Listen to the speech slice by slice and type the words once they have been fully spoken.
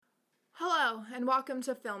Hello, and welcome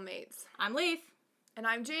to Filmmates. I'm Leaf. And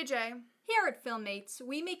I'm JJ. Here at Filmmates,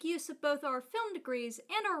 we make use of both our film degrees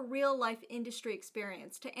and our real-life industry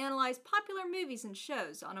experience to analyze popular movies and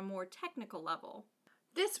shows on a more technical level.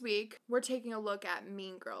 This week, we're taking a look at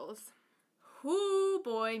Mean Girls. Ooh,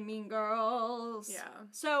 boy, Mean Girls. Yeah.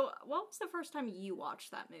 So, what was the first time you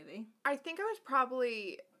watched that movie? I think I was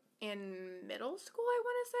probably in middle school, I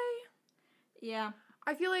want to say. Yeah.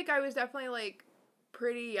 I feel like I was definitely,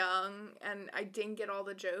 pretty young, and I didn't get all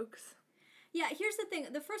the jokes. Yeah, here's the thing.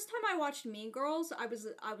 The first time I watched Mean Girls, I was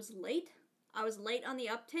late. I was late on the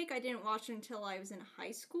uptake. I didn't watch it until I was in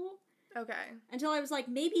high school. Okay. Until I was,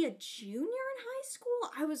 maybe a junior in high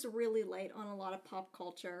school. I was really late on a lot of pop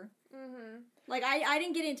culture. Mm-hmm. I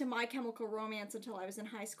didn't get into My Chemical Romance until I was in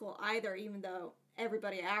high school either, even though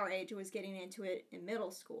everybody our age was getting into it in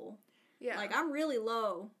middle school. Yeah. I'm really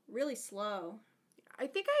low, really slow. I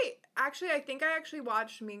think I actually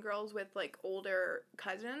watched Mean Girls with, older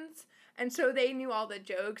cousins, and so they knew all the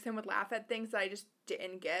jokes and would laugh at things that I just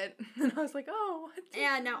didn't get, and I was like, oh, what?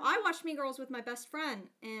 And now I watched Mean Girls with my best friend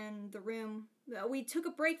in the room. We took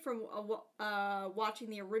a break from watching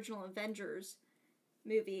the original Avengers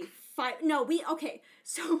movie. We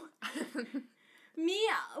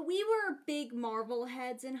were big Marvel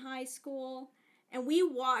heads in high school, and we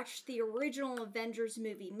watched the original Avengers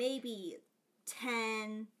movie maybe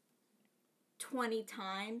 10, 20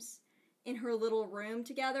 times in her little room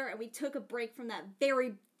together, and we took a break from that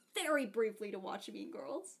very, very briefly to watch Mean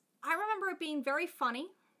Girls. I remember it being very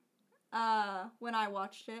funny when I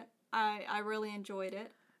watched it. I really enjoyed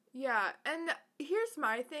it. Yeah, and here's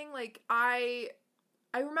my thing, I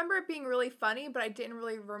remember it being really funny, but I didn't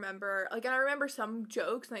really remember, and I remember some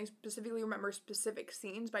jokes, and I specifically remember specific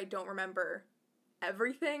scenes, but I don't remember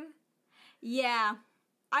everything. Yeah.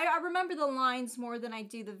 I remember the lines more than I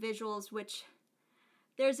do the visuals, which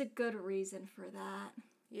there's a good reason for that.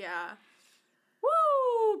 Yeah.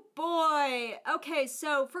 Woo, boy! Okay,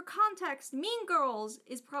 so for context, Mean Girls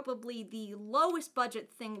is probably the lowest budget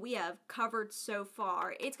thing we have covered so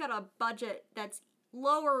far. It's got a budget that's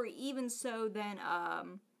lower even so than,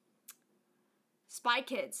 Spy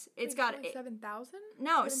Kids. It's got... Only 7,000?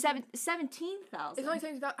 No, 17,000. It's only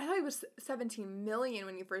 17,000. I thought it was 17 million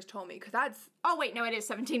when you first told me, because that's... Oh, wait, no, it is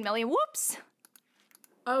 17 million. Whoops!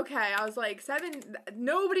 Okay, I was like,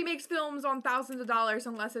 nobody makes films on thousands of dollars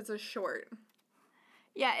unless it's a short.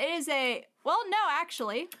 Yeah, it is a... Well, no,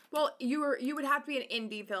 actually. Well, you would have to be an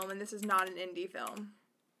indie film, and this is not an indie film.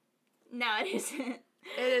 No, it isn't.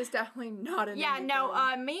 It is definitely not an indie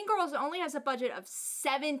film. Mean Girls only has a budget of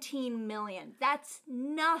 17 million. That's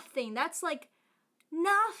nothing. That's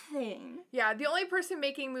nothing. Yeah, the only person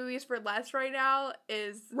making movies for less right now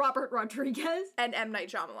is Robert Rodriguez. And M. Night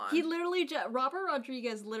Shyamalan. Robert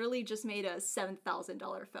Rodriguez literally just made a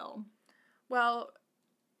 $7,000 film. Well,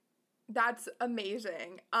 that's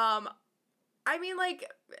amazing. M. Night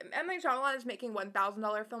Shyamalan is making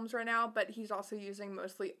 $1,000 films right now, but he's also using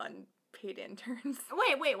mostly unpaid interns.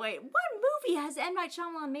 Wait. What movie has M. Night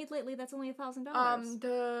Shyamalan made lately that's only $1,000?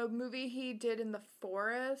 The movie he did in the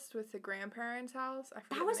forest with the grandparents' house. I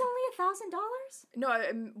forget that was only $1,000? No,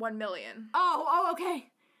 1 million. Oh,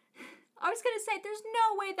 okay. I was gonna say, there's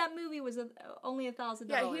no way that movie was only $1,000.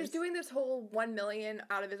 Yeah, he's doing this whole 1 million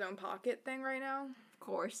out of his own pocket thing right now. Of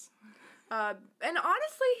course. And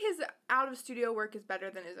honestly, his out-of-studio work is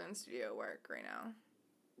better than his own studio work right now.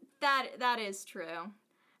 That is true.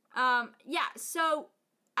 So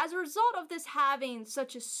as a result of this having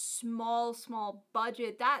such a small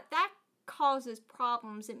budget, that causes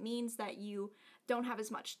problems. It means that you don't have as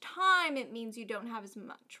much time. It means you don't have as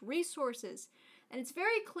much resources. And it's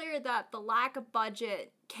very clear that the lack of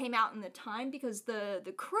budget came out in the time because the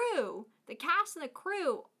cast and the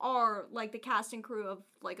crew are like the cast and crew of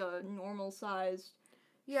a normal-sized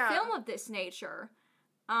film of this nature.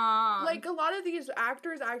 A lot of these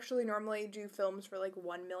actors actually normally do films for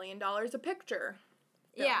 $1 million a picture.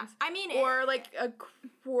 Films. Yeah, I mean... Or a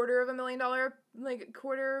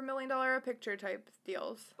 $250,000 a picture type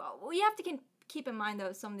deals. Well, you have to keep in mind,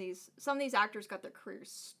 though, some of these actors got their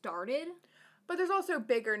careers started. But there's also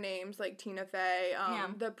bigger names like Tina Fey.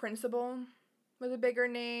 The principal was a bigger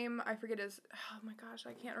name. I forget his... Oh my gosh,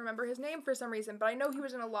 I can't remember his name for some reason, but I know he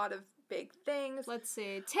was in a lot of big things. Let's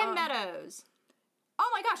see. Tim Meadows. Oh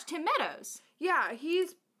my gosh, Tim Meadows. Yeah,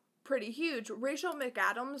 he's pretty huge. Rachel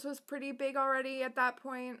McAdams was pretty big already at that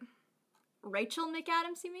point. Rachel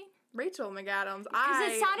McAdams, you mean? Rachel McAdams. Because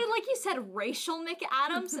it sounded like you said Rachel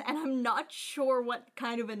McAdams, and I'm not sure what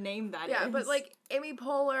kind of a name that is. Yeah, but Amy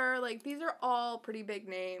Poehler, these are all pretty big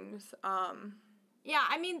names. Yeah,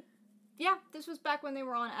 I mean, this was back when they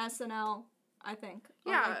were on SNL. I think.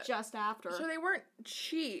 Yeah. Or like just after. So they weren't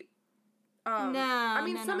cheap.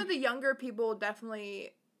 Some of the younger people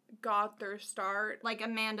definitely got their start. Like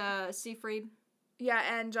Amanda Seyfried. Yeah,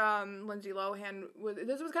 and Lindsay Lohan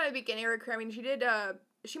this was kind of the beginning of her career. I mean,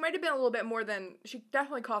 she might have been a little bit more than, she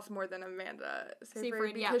definitely cost more than Amanda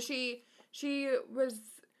Seyfried because she was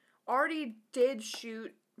already did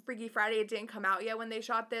shoot Freaky Friday. It didn't come out yet when they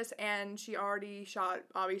shot this, and she already shot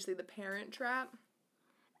obviously The Parent Trap.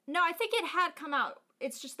 No, I think it had come out.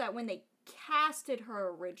 It's just that when they casted her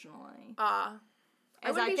originally. I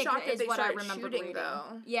wouldn't be shocked if they started shooting,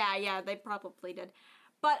 though. Yeah, they probably did.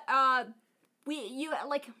 But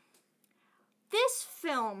this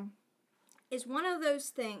film is one of those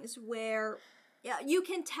things where you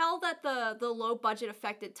can tell that the low budget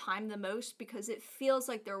affected time the most because it feels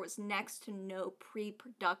like there was next to no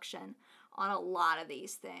pre-production on a lot of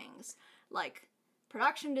these things. Like,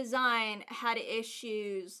 production design had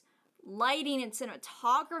issues, lighting and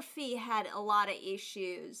cinematography had a lot of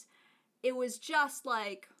issues. It was just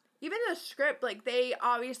like... Even the script, like, they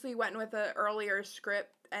obviously went with an earlier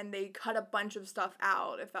script and they cut a bunch of stuff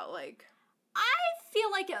out, it felt like. I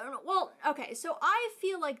feel like... Well, okay, so I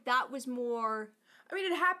feel like that was more... I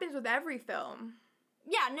mean, it happens with every film.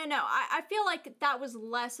 Yeah, no. I feel like that was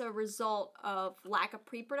less a result of lack of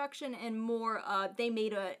pre-production and more they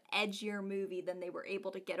made a edgier movie than they were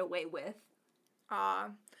able to get away with.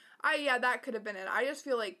 That could have been it. I just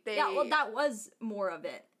feel like they... Yeah, well, that was more of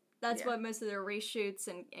it. That's what most of their reshoots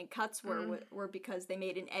and cuts were because they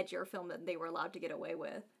made an edgier film that they were allowed to get away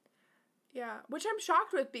with. Yeah, which I'm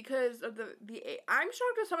shocked with because of I'm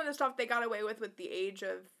shocked with some of the stuff they got away with the age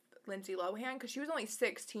of Lindsay Lohan, because she was only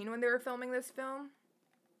 16 when they were filming this film.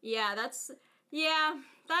 Yeah,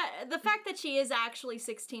 the fact that she is actually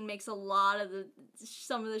 16 makes a lot of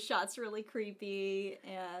some of the shots really creepy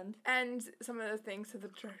and some of the things that the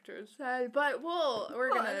director said, but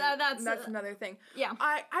that's another thing. Yeah.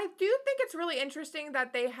 I do think it's really interesting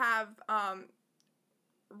that they have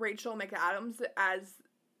Rachel McAdams as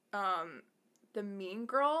the mean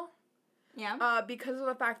girl. Yeah. Because of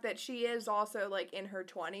the fact that she is also, like, in her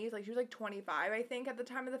 20s. Like, she was, like, 25, I think, at the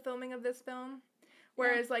time of the filming of this film.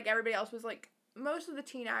 Whereas, like, everybody else was, like, most of the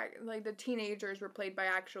the teenagers were played by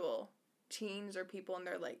actual teens or people in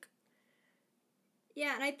their, like...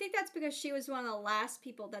 Yeah, and I think that's because she was one of the last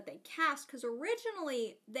people that they cast, because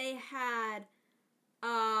originally they had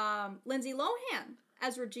Lindsay Lohan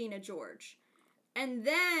as Regina George. And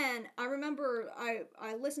then I remember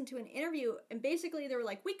I listened to an interview, and basically they were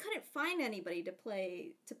like, we couldn't find anybody to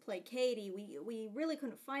play Katie. We really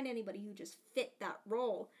couldn't find anybody who just fit that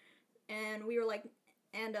role. And we were like,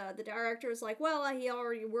 and the director was like, well, he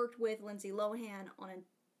already worked with Lindsay Lohan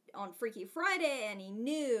on Freaky Friday, and he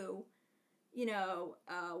knew,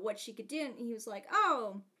 what she could do. And he was like,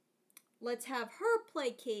 oh, let's have her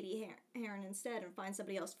play Katie Heron instead and find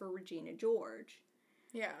somebody else for Regina George.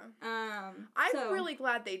 Yeah. I'm really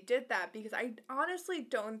glad they did that, because I honestly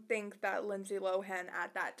don't think that Lindsay Lohan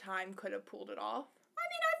at that time could have pulled it off. I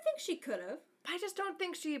mean, I think she could have. I just don't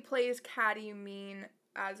think she plays Caddy Mean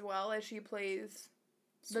as well as she plays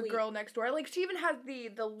the girl next door. Like, she even has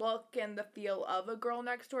the look and the feel of a girl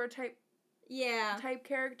next door type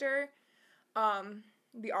character.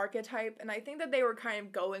 The archetype. And I think that they were kind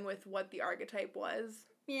of going with what the archetype was.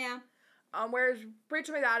 Yeah. Whereas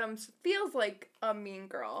Rachel McAdams feels like a mean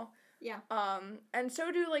girl. Yeah. And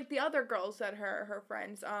so do, like, the other girls that her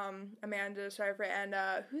friends, Amanda Seyfried, and,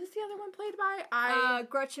 who's the other one played by?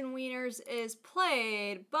 Gretchen Wieners is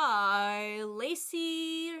played by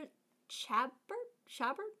Lacey Chabert?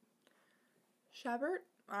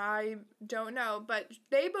 I don't know, but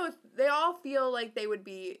they all feel like they would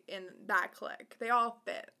be in that clique. They all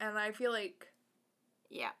fit, and I feel like...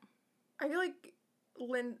 Yeah. I feel like...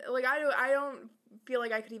 I don't feel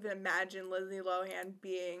like I could even imagine Lindsay Lohan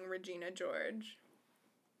being Regina George.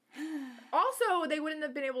 Also, they wouldn't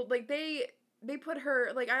have been able, like, they put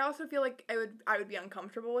her, like, I also feel like I would be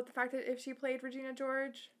uncomfortable with the fact that if she played Regina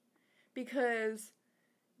George, because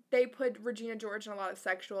they put Regina George in a lot of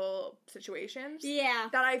sexual situations. Yeah.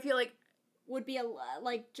 That I feel like would be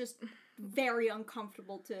just very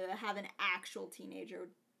uncomfortable to have an actual teenager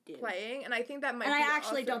playing, and I think that might and be I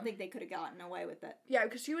actually don't think they could have gotten away with it. Yeah,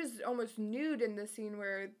 because she was almost nude in the scene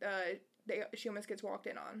where she almost gets walked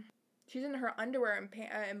in on. She's in her underwear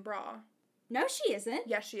and bra. No, she isn't.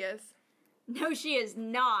 Yes, she is. No, she is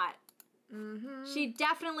not. Mm-hmm. She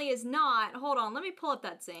definitely is not. Hold on, let me pull up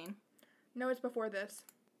that scene. No, it's before this.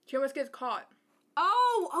 She almost gets caught.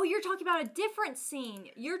 Oh, you're talking about a different scene.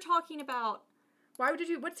 You're talking about...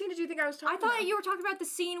 What scene did you think I was talking I about? thought you were talking about the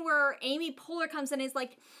scene where Amy Poehler comes in and is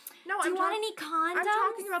like, No, do you want any condoms? I'm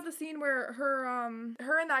talking about the scene where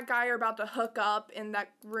her and that guy are about to hook up in that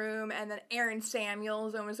room, and then Aaron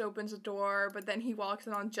Samuels almost opens the door, but then he walks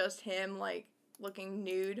in on just him, like, looking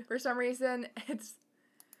nude for some reason. It's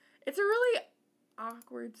a really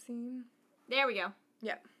awkward scene. There we go.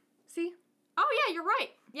 Yep. See? Oh, yeah, you're right.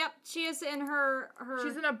 Yep, she is in her...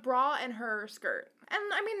 She's in a bra and her skirt. And,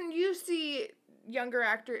 I mean, you see younger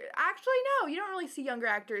actors... Actually, no, you don't really see younger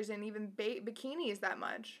actors in even bikinis that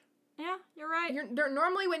much. Yeah, you're right. They're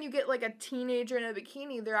normally, when you get, like, a teenager in a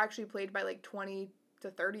bikini, they're actually played by, like, 20 to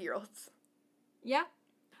 30-year-olds. Yeah.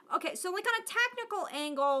 Okay, so, like, on a technical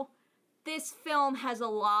angle, this film has a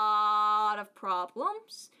lot of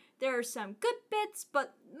problems. There are some good bits,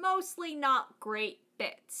 but mostly not great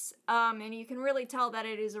bits. And you can really tell that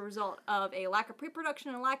it is a result of a lack of pre-production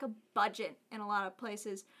and a lack of budget in a lot of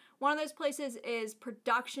places. One of those places is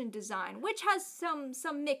production design, which has some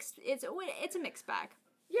mixed... It's a mixed bag.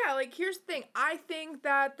 Yeah, like, here's the thing. I think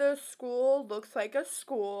that the school looks like a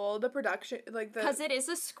school. The production, like, Because it is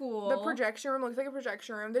a school. The projection room looks like a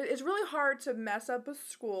projection room. It's really hard to mess up a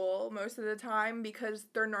school most of the time because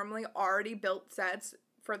they're normally already built sets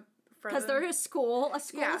for because they're a school. A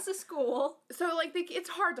school is a school. So, like, it's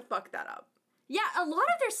hard to fuck that up. Yeah, a lot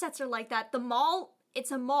of their sets are like that. The mall,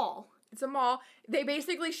 it's a mall. It's a mall. They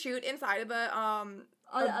basically shoot inside of a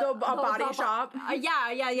body shop.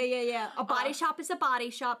 Yeah. A body shop is a body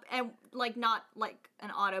shop, and, like, not, like,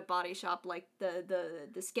 an auto body shop, like the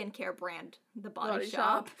skincare brand, the body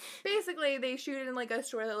shop. Basically, they shoot it in, like, a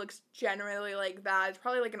store that looks generally like that. It's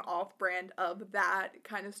probably, like, an off-brand of that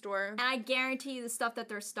kind of store. And I guarantee you the stuff that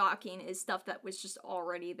they're stocking is stuff that was just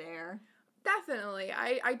already there. Definitely.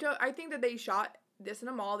 I think that they shot this in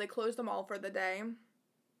a mall. They closed the mall for the day.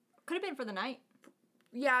 Could have been for the night.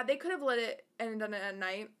 Yeah, they could have lit it and done it at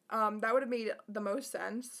night. That would have made the most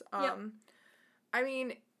sense. Yep. I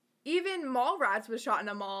mean, even Mallrats was shot in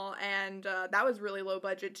a mall, and that was really low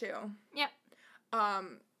budget too. Yep.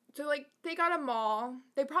 So, like, they got a mall.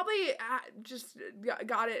 They probably just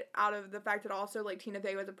got it out of the fact that also, like, Tina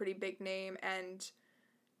Fey was a pretty big name, and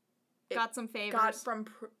got some favors. Got from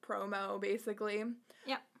promo, basically.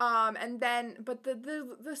 Yep. And then, but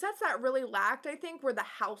the sets that really lacked, I think, were the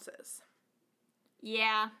houses.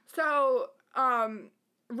 Yeah. So,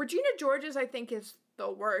 Regina George's, I think, is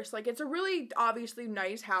the worst. Like, it's a really obviously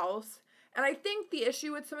nice house. And I think the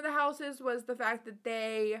issue with some of the houses was the fact that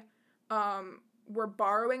they, were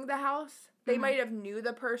borrowing the house. They might have knew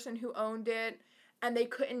the person who owned it, and they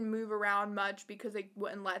couldn't move around much because they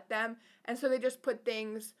wouldn't let them. And so they just put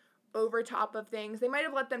things over top of things. They might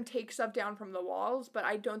have let them take stuff down from the walls, but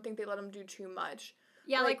I don't think they let them do too much.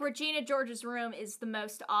 Yeah, like Regina George's room is the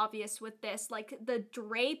most obvious with this. Like, the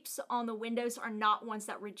drapes on the windows are not ones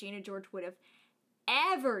that Regina George would have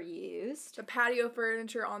ever used. The patio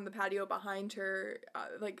furniture on the patio behind her,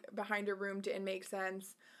 behind her room didn't make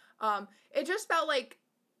sense. It just felt like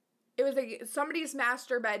it was like somebody's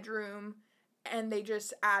master bedroom and they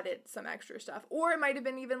just added some extra stuff. Or it might have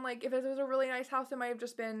been even like, if it was a really nice house, it might have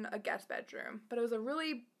just been a guest bedroom. But it was a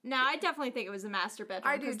really... No, I definitely think it was a master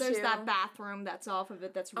bedroom. I do too. Because there's that bathroom that's off of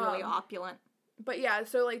it that's really opulent. But yeah,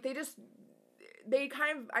 so like they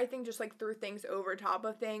kind of, I think, just like threw things over top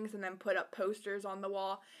of things and then put up posters on the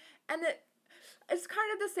wall. And it's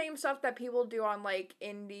kind of the same stuff that people do on like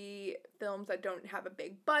indie films that don't have a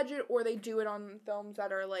big budget, or they do it on films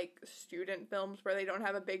that are like student films where they don't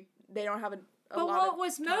have a But what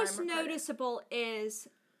was most noticeable is,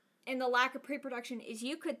 in the lack of pre-production, is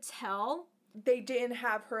you could tell they didn't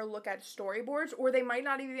have her look at storyboards, or they might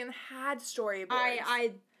not even had storyboards.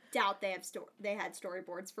 I doubt they had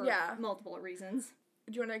storyboards for multiple reasons.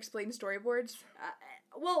 Do you want to explain storyboards?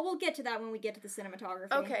 Well, we'll get to that when we get to the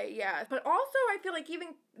cinematography. Okay, yeah. But also, I feel like even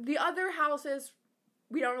the other houses,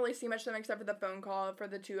 we don't really see much of them except for the phone call for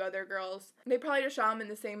the two other girls. They probably just shot them in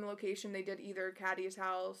the same location they did either Caddy's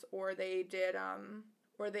house, or they did,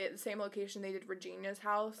 the same location they did Regina's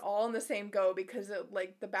house. All in the same go because,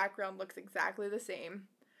 the background looks exactly the same.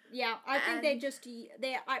 Yeah, I think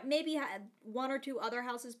they maybe had one or two other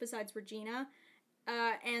houses besides Regina,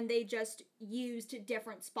 and they just used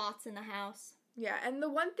different spots in the house. Yeah, and the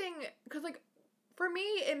one thing, because, for me,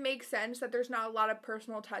 it makes sense that there's not a lot of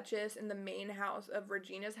personal touches in the main house of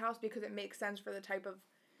Regina's house, because it makes sense for the type of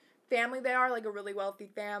family they are, like a really wealthy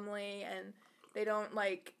family, and they don't,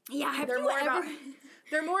 Yeah, they're more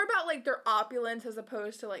about, their opulence as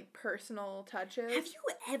opposed to, personal touches.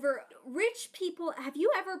 Have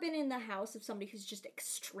you ever been in the house of somebody who's just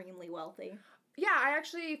extremely wealthy? Yeah, I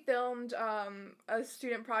actually filmed a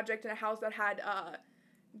student project in a house that had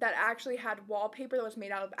that actually had wallpaper that was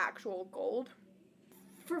made out of actual gold.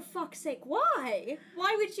 For fuck's sake, why?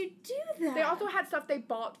 Why would you do that? They also had stuff they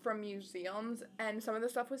bought from museums, and some of the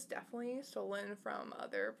stuff was definitely stolen from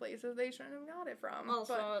other places they shouldn't have got it from.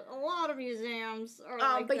 Also, a lot of museums are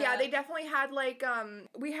but that. yeah, they definitely had like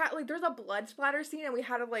we had like there's a blood splatter scene, and we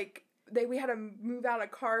had to like we had to move out a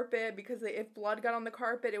carpet because if blood got on the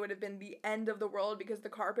carpet, it would have been the end of the world because the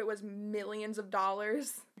carpet was millions of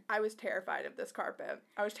dollars. I was terrified of this carpet.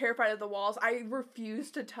 I was terrified of the walls. I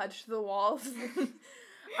refused to touch the walls.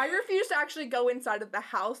 I refused to actually go inside of the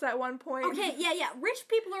house at one point. Okay, yeah. Rich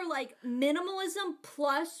people are like minimalism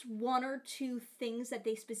plus one or two things that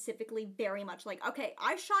they specifically very much like. Okay,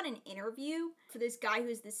 I shot an interview for this guy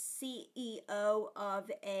who's the CEO of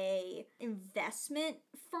a investment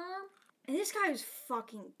firm. And this guy was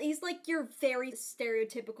he's like your very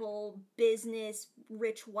stereotypical business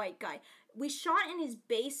rich white guy. We shot in his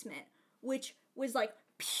basement, which was like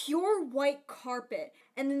pure white carpet,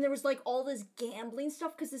 and then there was like all this gambling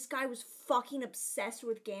stuff because this guy was fucking obsessed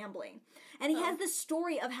with gambling. And he has this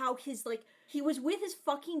story of how he was with his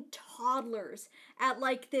fucking toddlers at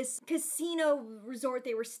like this casino resort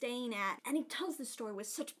they were staying at, and he tells the story with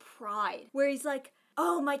such pride where he's like,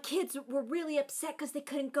 oh, my kids were really upset because they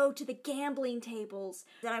couldn't go to the gambling tables.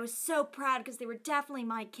 And I was so proud because they were definitely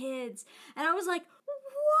my kids. And I was like,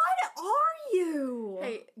 what are you?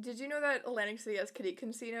 Hey, did you know that Atlantic City has kiddie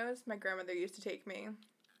casinos? My grandmother used to take me.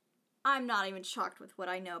 I'm not even shocked with what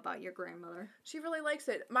I know about your grandmother. She really likes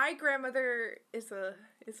it. My grandmother is a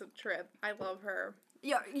trip. I love her.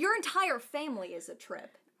 Yeah, your entire family is a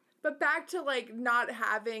trip. But back to, like, not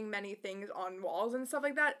having many things on walls and stuff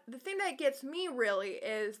like that, the thing that gets me really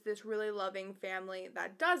is this really loving family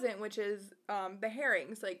that doesn't, which is the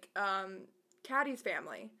Herrings, like, Caddy's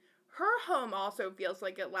family. Her home also feels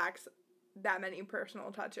like it lacks that many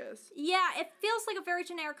personal touches. Yeah, it feels like a very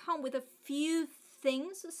generic home with a few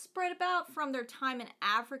things spread about from their time in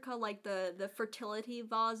Africa, like the fertility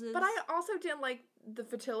vases. But I also didn't like the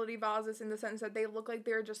fertility vases in the sense that they look like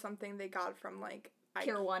they're just something they got from, like,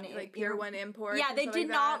 Pier 1 imports. Yeah, they did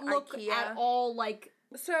not look IKEA. at all like.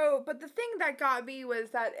 So, but the thing that got me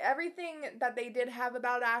was that everything that they did have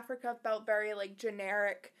about Africa felt very, like,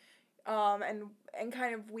 generic, and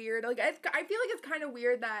kind of weird. Like, I feel like it's kind of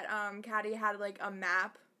weird that Caddy had, like, a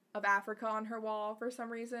map of Africa on her wall for some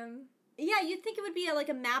reason. Yeah, you'd think it would be like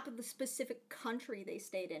a map of the specific country they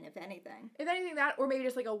stayed in, if anything. If anything, that, or maybe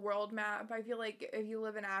just like a world map. I feel like if you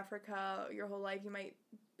live in Africa your whole life, you might,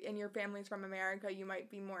 and your family's from America, you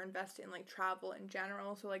might be more invested in, like, travel in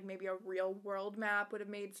general. So, like, maybe a real world map would have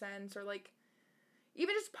made sense, or, like,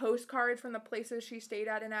 even just postcards from the places she stayed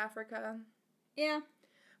at in Africa. Yeah.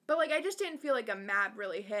 But, like, I just didn't feel like a map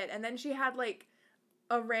really hit. And then she had, like,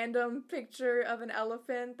 a random picture of an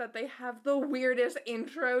elephant that they have the weirdest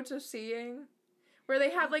intro to seeing. Where they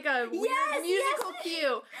have, like, a weird musical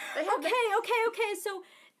cue. They have Okay. So,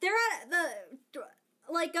 they're at the...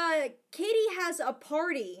 Like, Katie has a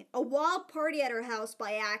wild party at her house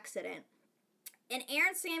by accident. And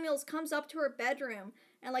Aaron Samuels comes up to her bedroom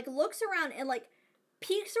and, like, looks around and, like,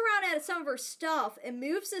 peeks around at some of her stuff and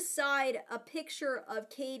moves aside a picture of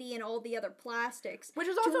Katie and all the other plastics. Which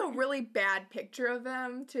is also a really bad picture of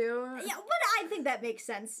them, too. Yeah, but I think that makes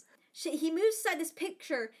sense. He moves aside this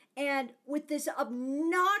picture, and with this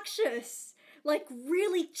obnoxious, like,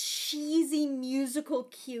 really cheesy musical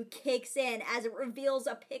cue kicks in as it reveals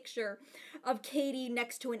a picture of Katie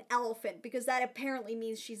next to an elephant, because that apparently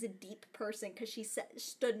means she's a deep person, because she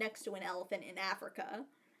stood next to an elephant in Africa.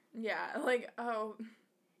 Yeah, like, oh.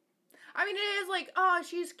 I mean, it is like, oh,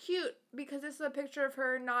 she's cute, because this is a picture of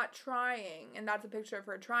her not trying, and that's a picture of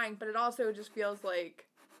her trying, but it also just feels like,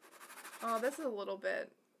 oh, this is a little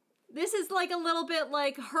bit. This is, like, a little bit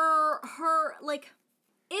like her, like,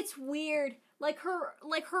 it's weird. Like, her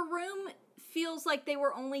room feels like they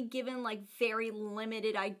were only given, like, very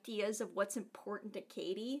limited ideas of what's important to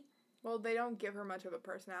Katie. Well, they don't give her much of a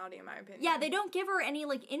personality, in my opinion. Yeah, they don't give her any,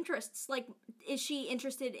 like, interests. Like, is she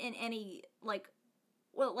interested in any, like,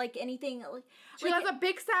 well, like, anything? Like, she has a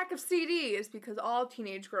big stack of CDs, because all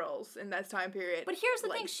teenage girls in that time period. But here's the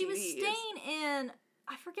thing, she CDs. was staying in,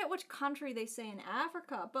 I forget which country they say in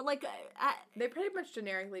Africa, but, like... they pretty much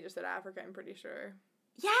generically just said Africa, I'm pretty sure.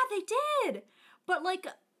 Yeah, they did! But, like,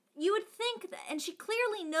 you would think that... And she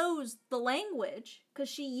clearly knows the language, because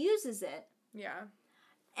she uses it. Yeah.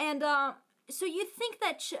 And, so you'd think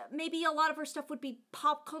that maybe a lot of her stuff would be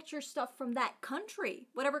pop culture stuff from that country.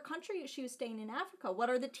 Whatever country she was staying in Africa. What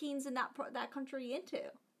are the teens in that country into?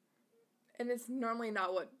 And it's normally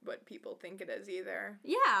not what people think it is either.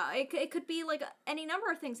 Yeah, it could be like any number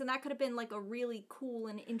of things, and that could have been like a really cool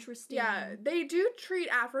and interesting. Yeah, they do treat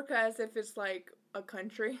Africa as if it's like a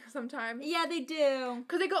country sometimes. Yeah, they do.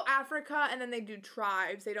 Because they go Africa and then they do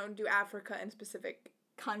tribes. They don't do Africa in specific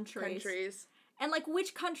countries. And like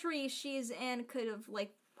which country she's in could have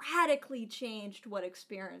like radically changed what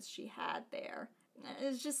experience she had there.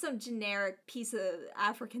 It's just some generic piece of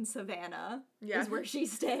African savannah is where she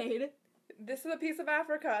stayed. This is a piece of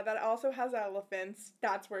Africa that also has elephants.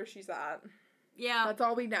 That's where she's at. Yeah. That's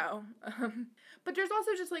all we know. But there's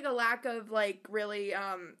also just, like, a lack of, like, really,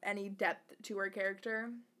 any depth to her character.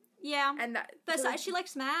 Yeah. And that... Besides, she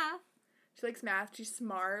likes math. She likes math. She's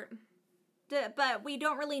smart. But we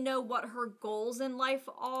don't really know what her goals in life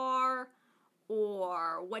are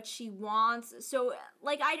or what she wants. So,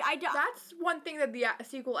 like, I don't... That's one thing that the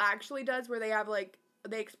sequel actually does, where they have, like...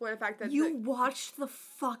 They explore the fact that... You watched the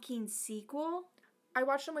fucking sequel? I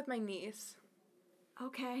watched them with my niece.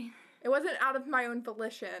 Okay. It wasn't out of my own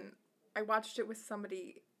volition. I watched it with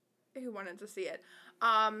somebody who wanted to see it.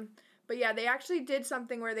 But yeah, they actually did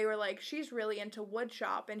something where they were like, she's really into wood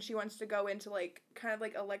shop, and she wants to go into, like, kind of,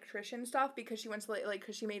 like, electrician stuff, because she wants to, like,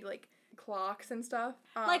 because she made, like, clocks and stuff.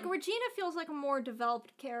 Like, Regina feels like a more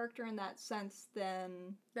developed character in that sense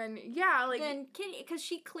than Kitty, because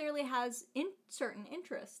she clearly has certain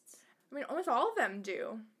interests. I mean, almost all of them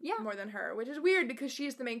do. Yeah. More than her, which is weird because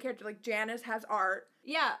she's the main character. Like, Janice has art.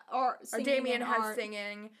 Yeah, or Damien has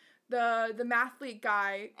singing. The mathlete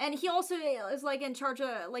guy. And he also is, like, in charge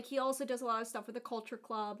of, like, he also does a lot of stuff with the culture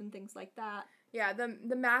club and things like that. Yeah,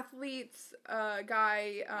 the mathletes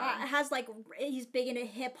guy has, like, he's big into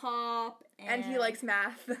hip-hop. And he likes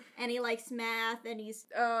math. And he likes math, and he's...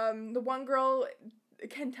 The one girl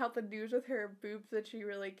can tell the news with her boobs that she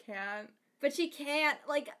really can't. But she can't,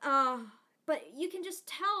 like, but you can just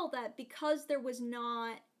tell that because there was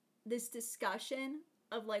not this discussion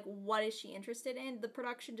of, like, what is she interested in, the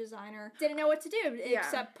production designer didn't know what to do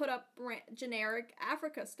except put up generic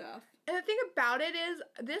Africa stuff. And the thing about it is,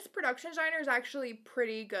 this production designer is actually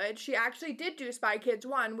pretty good. She actually did do Spy Kids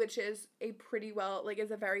 1, which is a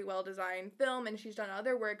very well-designed film, and she's done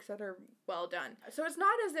other works that are well done. So it's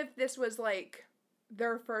not as if this was, like,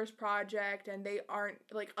 their first project and they aren't,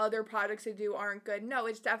 like, other projects they do aren't good. No,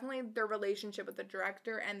 it's definitely their relationship with the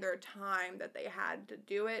director and their time that they had to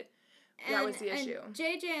do it. That was the issue.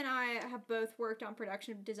 JJ and I have both worked on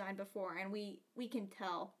production design before, and we can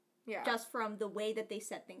tell. Yeah. Just from the way that they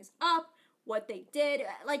set things up, what they did.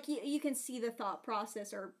 Like, you can see the thought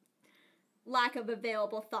process or lack of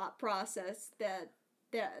available thought process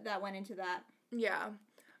that went into that. Yeah.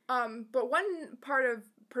 But one part of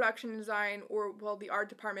production design, or, well, the art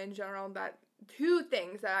department in general, that two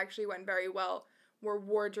things that actually went very well were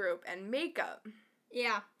wardrobe and makeup.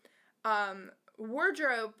 Yeah.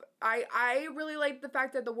 Wardrobe, I really like the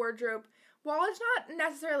fact that the wardrobe, while it's not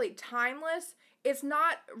necessarily timeless, it's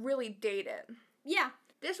not really dated. Yeah.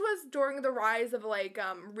 This was during the rise of, like,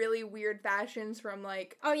 really weird fashions from,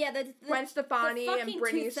 like... Oh, yeah, the Gwen Stefani and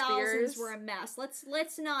Britney Spears. were a mess.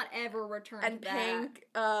 Let's not ever return to that. And Pink,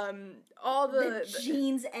 all the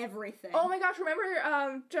jeans, everything. Oh my gosh,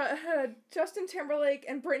 remember, Justin Timberlake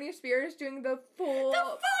and Britney Spears doing the full... The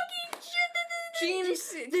fucking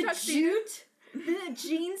jeans... The jute? The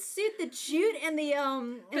jean suit, the jute, and the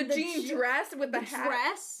jean dress with the hat.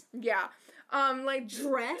 Dress? Yeah.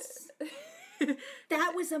 Dress?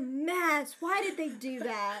 That was a mess. Why did they do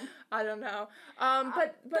that? I don't know.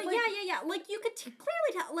 But like, yeah. Like, you could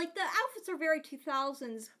clearly tell, like, the outfits are very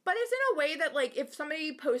 2000s. But it's in a way that, like, if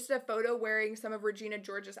somebody posted a photo wearing some of Regina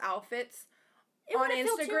George's outfits on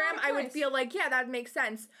Instagram, I would feel like, yeah, that makes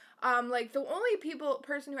sense. Like, the only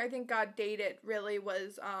person who I think got dated really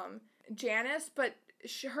was, Janice, but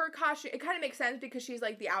her costume, it kind of makes sense because she's,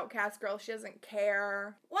 like, the outcast girl. She doesn't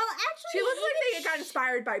care. Well, actually, she looks like they got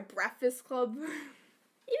inspired by Breakfast Club.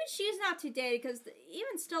 Even she's not too dated, because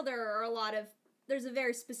even still there's a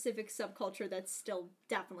very specific subculture that's still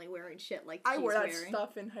definitely wearing shit like she's wearing. I wore that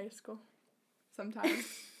stuff in high school. Sometimes.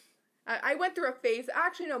 I went through a phase,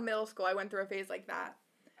 actually no, middle school, I went through a phase like that.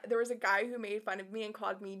 There was a guy who made fun of me and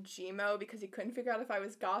called me Gmo because he couldn't figure out if I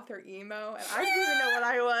was goth or emo, and I didn't even know what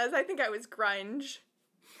I was. I think I was grunge.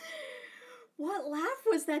 What laugh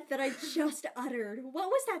was that I just uttered? What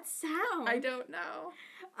was that sound? I don't know.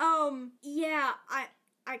 Yeah,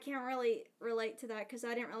 I can't really relate to that because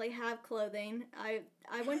I didn't really have clothing. I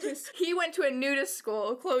went to He went to a nudist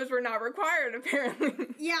school. Clothes were not required, apparently.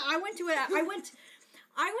 Yeah, I went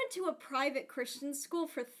to a private Christian school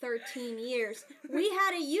for 13 years. We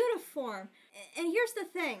had a uniform. And here's the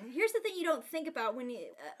thing you don't think about when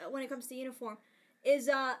it comes to uniform is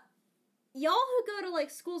y'all who go to, like,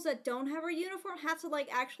 schools that don't have a uniform have to, like,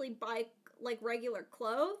 actually buy, like, regular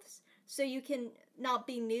clothes so you can not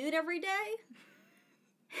be nude every day.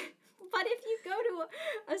 But if you go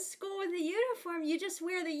to a school with a uniform, you just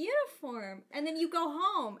wear the uniform, and then you go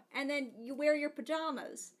home, and then you wear your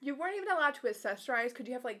pajamas. You weren't even allowed to accessorize. Could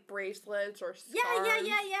you have, like, bracelets or scarves?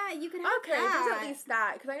 Yeah, you could have Okay, that. there's at least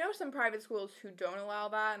that. Because I know some private schools who don't allow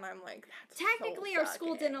that, and I'm like, that's Technically, so our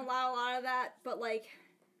school sucking. didn't allow a lot of that, but, like,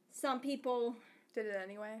 some people Did it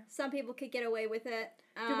anyway? could get away with it.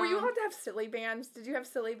 Were you allowed to have silly bands? Did you have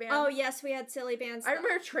silly bands? Oh, yes, we had silly bands. I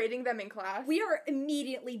remember trading them in class. We are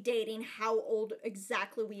immediately dating how old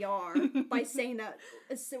exactly we are by saying that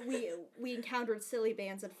we encountered silly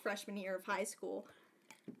bands in freshman year of high school.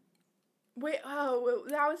 Wait,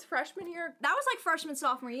 that was freshman year? That was like freshman,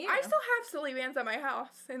 sophomore year. I still have silly bands at my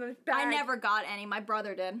house in a bag. I never got any. My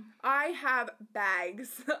brother did. I have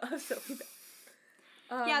bags of silly bands.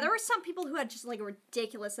 Yeah, there were some people who had just like a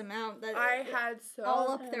ridiculous amount that I had so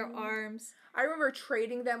all up their arms. I remember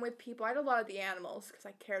trading them with people. I had a lot of the animals because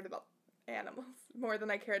I cared about animals more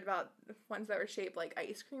than I cared about the ones that were shaped like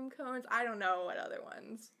ice cream cones. I don't know what other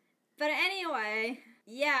ones. But anyway,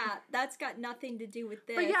 yeah, that's got nothing to do with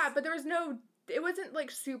this. But there was no, it wasn't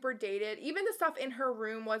like super dated. Even the stuff in her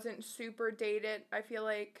room wasn't super dated, I feel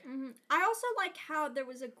like. Mm-hmm. I also like how there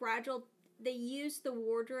was a gradual, they used the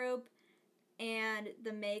wardrobe and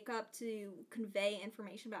the makeup to convey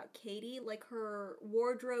information about Katie. Like, her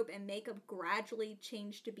wardrobe and makeup gradually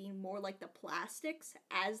changed to being more like the plastics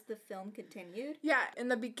as the film continued. Yeah, in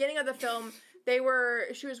the beginning of the film,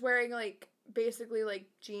 she was wearing, like, basically, like,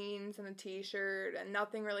 jeans and a t-shirt and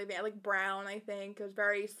nothing really, like, brown, I think. It was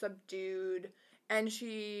very subdued. And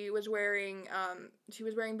she was wearing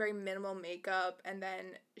very minimal makeup, and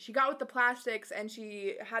then she got with the plastics, and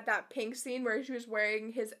she had that pink scene where she was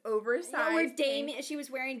wearing his oversized she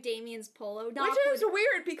was wearing Damien's polo. Which is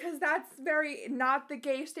weird, because that's very not the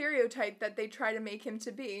gay stereotype that they try to make him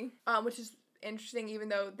to be. Which is interesting, even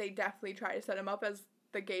though they definitely try to set him up as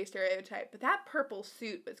the gay stereotype. But that purple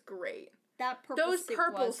suit was great. Those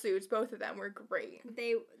purple suits, both of them, were great.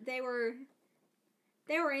 They were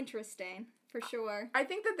interesting. For sure. I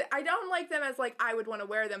think that I don't like them as, like, I would want to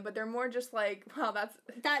wear them, but they're more just like, well,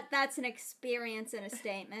 that's an experience and a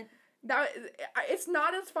statement. It's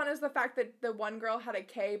not as fun as the fact that the one girl had a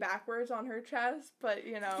K backwards on her chest, but,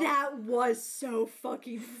 you know. That was so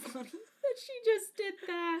fucking funny that she just did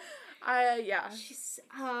that. Yeah. She's,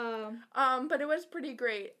 but it was pretty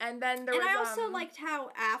great. And then there was, I also liked how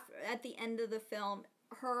at the end of the film,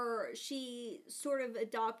 she sort of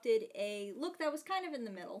adopted a look that was kind of in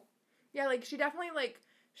the middle. Yeah, like, she definitely, like,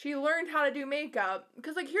 she learned how to do makeup.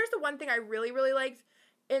 Because, like, here's the one thing I really, really liked.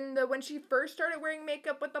 When she first started wearing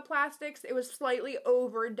makeup with the plastics, it was slightly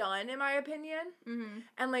overdone, in my opinion. Mm-hmm.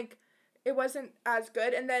 And, like, it wasn't as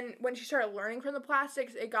good. And then when she started learning from the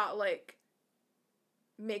plastics, it got, like,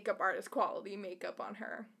 makeup artist quality makeup on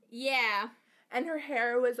her. Yeah. And her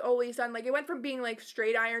hair was always done, like, it went from being, like,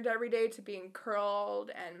 straight ironed every day to being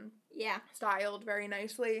curled and styled very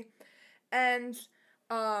nicely. And,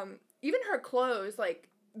 even her clothes, like,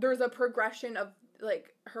 there's a progression of,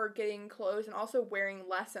 like, her getting clothes and also wearing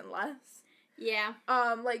less and less. Yeah.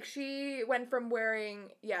 Like, she went from wearing,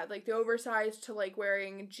 like, the oversized to, like,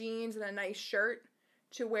 wearing jeans and a nice shirt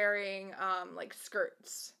to wearing, like,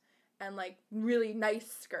 skirts. And, like, really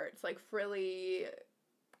nice skirts, like, frilly,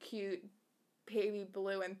 cute, baby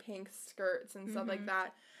blue and pink skirts and stuff like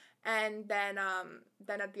that. And then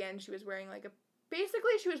at the end, she was wearing, like,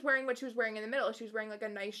 basically, she was wearing what she was wearing in the middle. She was wearing, like, a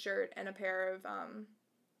nice shirt and a pair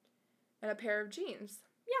of jeans.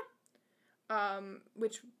 Yeah.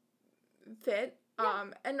 Which fit. Yeah.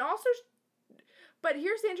 And also, but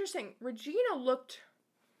here's the interesting, Regina looked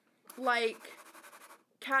like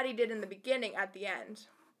Caddy did in the beginning at the end.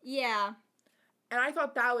 Yeah. And I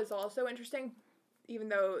thought that was also interesting, even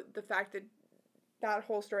though the fact that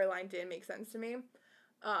whole storyline didn't make sense to me,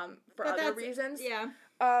 for other reasons. Yeah.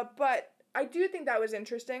 But I do think that was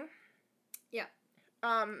interesting. Yeah.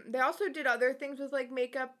 They also did other things with, like,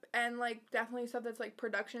 makeup and, like, definitely stuff that's, like,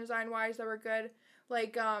 production design-wise that were good.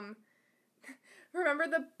 Like, remember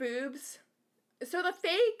the boobs? So the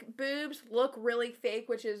fake boobs look really fake,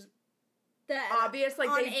 which is obvious. Like,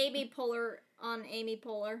 on Amy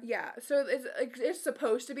Poehler. Yeah, so it's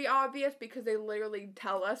supposed to be obvious because they literally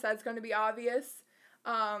tell us that's going to be obvious.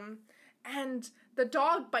 And the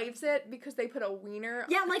dog bites it because they put a wiener.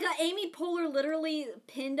 Yeah, like Amy Poehler literally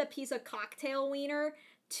pinned a piece of cocktail wiener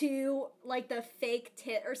to like the fake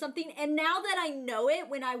tit or something. And now that I know it,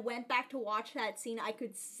 when I went back to watch that scene, I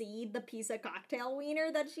could see the piece of cocktail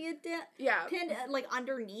wiener that she had pinned like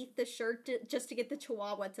underneath the shirt just to get the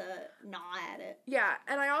chihuahua to gnaw at it. Yeah,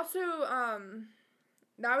 and I also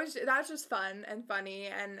that's just fun and funny,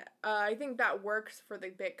 and I think that works for the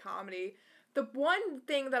bit comedy. The one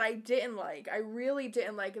thing that I really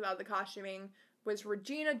didn't like about the costuming was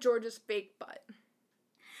Regina George's fake butt.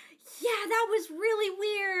 Yeah, that was really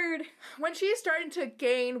weird. When she's starting to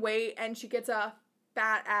gain weight and she gets a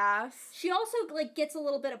fat ass. She also like gets a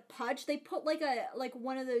little bit of pudge. They put like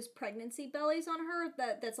one of those pregnancy bellies on her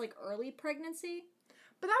that's like early pregnancy.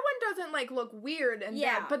 But that one doesn't like look weird and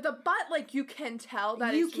bad. But the butt, like, you can tell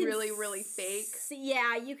that it's really, really fake.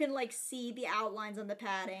 Yeah, you can like see the outlines on the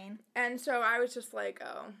padding. And so I was just like,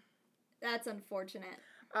 oh. That's unfortunate.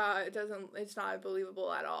 It's not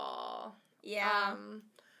believable at all. Yeah.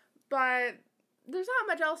 But there's not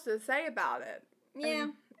much else to say about it. Yeah.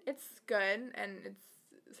 And it's good, and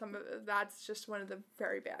that's just one of the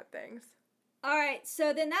very bad things. All right,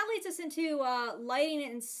 so then that leads us into lighting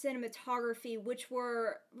and cinematography, which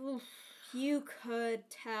were, you could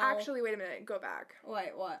tell. Actually, wait a minute, go back.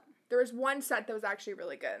 Wait, what? There was one set that was actually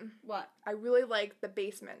really good. What? I really liked the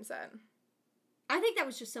basement set. I think that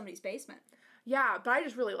was just somebody's basement. Yeah, but I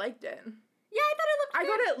just really liked it. Yeah, I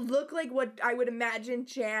thought it looked like what I would imagine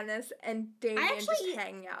Janice and Damien just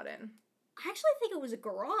hanging out in. I actually think it was a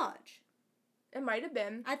garage. It might have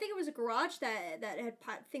been. I think it was a garage that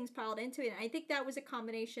had things piled into it. And I think that was a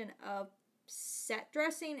combination of set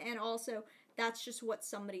dressing and also that's just what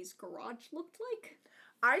somebody's garage looked like.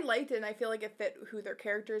 I liked it, and I feel like it fit who their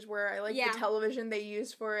characters were. I liked the television they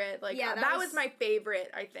used for it. Like, that was my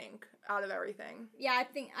favorite, I think, out of everything. Yeah, I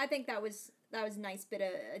think that was a nice bit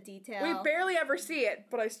of detail. We barely ever see it,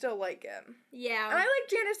 but I still like it. Yeah. And I like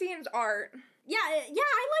Janice Ian's art. Yeah,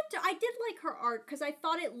 I did like her art because I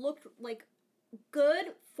thought it looked like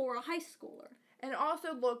good for a high schooler. And it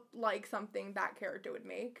also looked like something that character would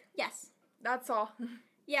make. Yes. That's all.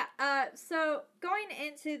 Yeah, so going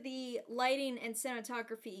into the lighting and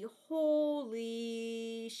cinematography,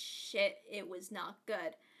 holy shit, it was not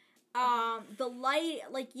good. The light,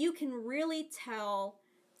 like, you can really tell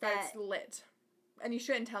that it's lit. And you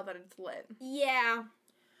shouldn't tell that it's lit. Yeah.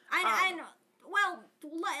 Well,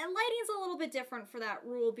 lighting's a little bit different for that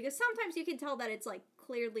rule, because sometimes you can tell that it's, like,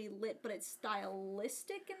 clearly lit, but it's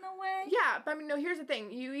stylistic in a way. Yeah, but I mean, no, here's the thing.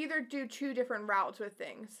 You either do two different routes with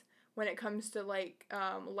things when it comes to, like,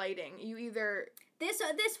 lighting. You either... This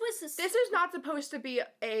is not supposed to be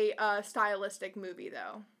a stylistic movie,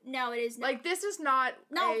 though. No, it is not. Like, this is not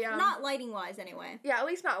not lighting-wise, anyway. Yeah, at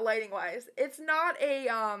least not lighting-wise. It's not a,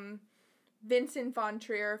 Vincent Von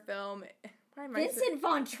Trier film. Vincent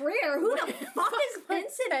Von Trier? Who the fuck is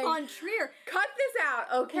Vincent Von Trier? Cut this out,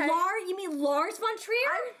 okay? You mean Lars Von Trier?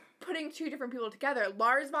 I'm putting two different people together.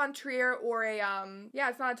 Lars Von Trier or a,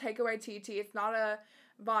 it's not a Taika Waititi. It's not a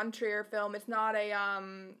Von Trier film. It's not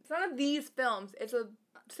of these films. It's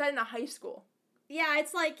set in a high school. Yeah,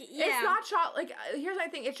 it's like, yeah. It's not shot, like, here's my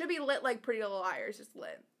thing. It should be lit like Pretty Little Liars. It's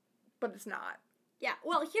lit. But it's not. Yeah,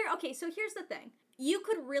 well, here's the thing. You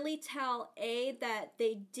could really tell, that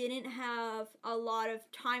they didn't have a lot of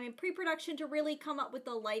time in pre-production to really come up with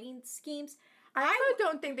the lighting schemes. I also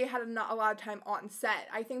don't think they had a lot of time on set.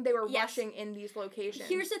 I think they were rushing in these locations.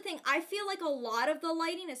 Here's the thing. I feel like a lot of the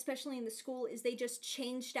lighting, especially in the school, is they just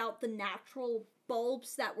changed out the natural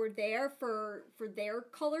bulbs that were there for their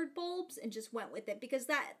colored bulbs and just went with it. Because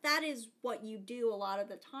that is what you do a lot of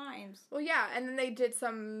the times. Well, yeah. And then they did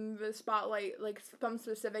some spotlight, like some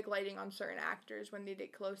specific lighting on certain actors when they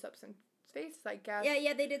did close-ups and faces, I guess.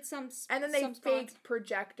 Yeah, they did some and then they faked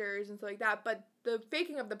projectors and stuff like that, but the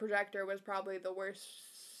faking of the projector was probably the worst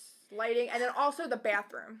lighting, and then also the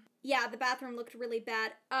bathroom. Yeah, the bathroom looked really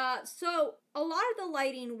bad. So a lot of the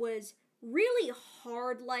lighting was really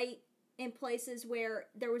hard light in places where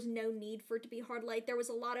there was no need for it to be hard light. There was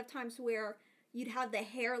a lot of times where you'd have the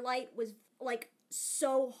hair light was, like,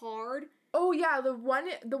 so hard. Oh, yeah, the one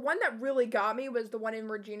that really got me was the one in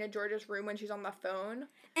Regina George's room when she's on the phone.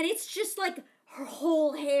 And it's just, like, her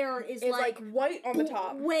whole hair is like white on the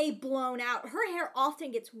top. Way blown out. Her hair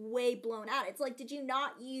often gets way blown out. It's like, did you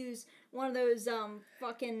not use one of those,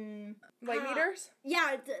 fucking... light meters?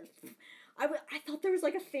 Yeah, I thought there was,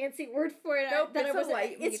 like, a fancy word for it. Nope, it's a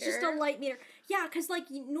light meter. It's just a light meter. Yeah, because, like,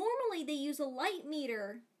 normally they use a light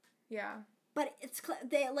meter. Yeah. But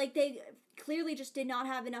they clearly just did not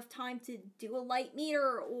have enough time to do a light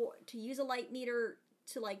meter or to use a light meter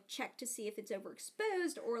to, like, check to see if it's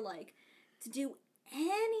overexposed or, like, to do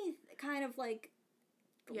any kind of, like,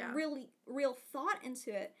 really real thought into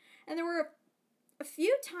it. And there were a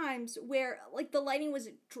few times where like the lighting was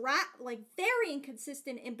very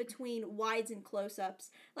inconsistent in between wides and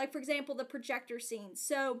close-ups. Like for example, the projector scene.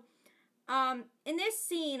 So, in this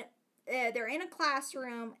scene, they're in a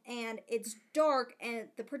classroom and it's dark and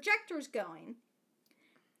the projector's going,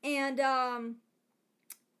 and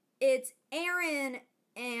it's Aaron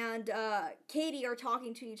and Katie are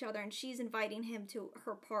talking to each other, and she's inviting him to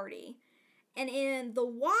her party. And in the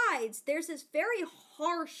wides, there's this very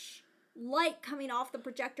harsh light coming off the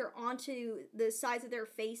projector onto the sides of their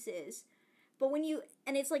faces. But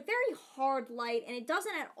and it's like very hard light, and it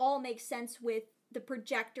doesn't at all make sense with the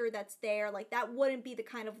projector that's there. Like, that wouldn't be the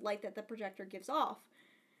kind of light that the projector gives off.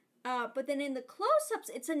 But then in the close-ups,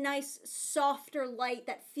 it's a nice, softer light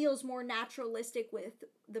that feels more naturalistic with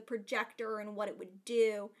the projector and what it would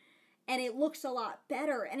do. And it looks a lot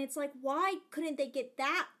better. And it's like, why couldn't they get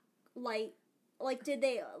that light? Like, did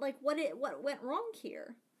they, like, what went wrong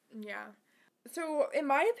here? Yeah. So, in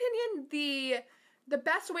my opinion, the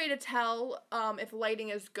best way to tell if lighting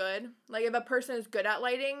is good, like if a person is good at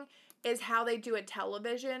lighting, is how they do a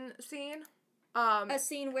television scene. A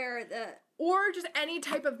scene where or just any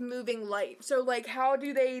type of moving light. So, like, how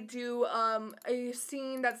do they do a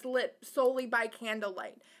scene that's lit solely by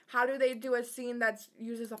candlelight? How do they do a scene that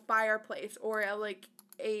uses a fireplace or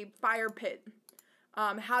a fire pit?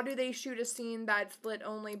 How do they shoot a scene that's lit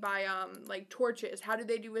only by torches? How do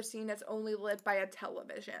they do a scene that's only lit by a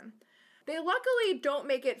television? They luckily don't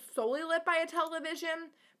make it solely lit by a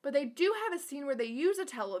television, but they do have a scene where they use a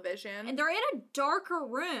television. And they're in a darker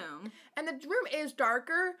room. And the room is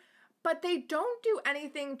darker, but they don't do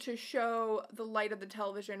anything to show the light of the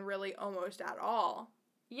television really almost at all.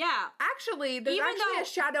 Yeah. Actually, there's a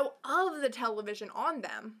shadow of the television on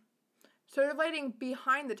them. So they're lighting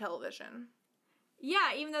behind the television.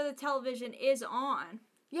 Yeah, even though the television is on.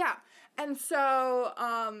 Yeah. And so,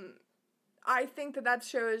 I think that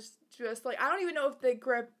shows just, like, I don't even know if the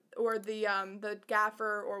grip or the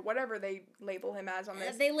gaffer or whatever they label him as on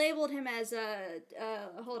this. They labeled him as a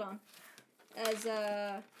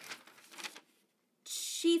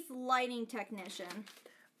chief lighting technician.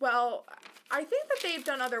 Well, I think that they've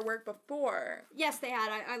done other work before. Yes, they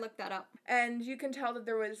had. I looked that up. And you can tell that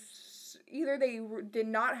there was, either they did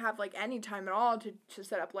not have, like, any time at all to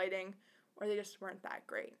set up lighting, or they just weren't that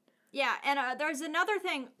great. Yeah, and there's another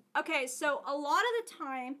thing. Okay, so a lot of the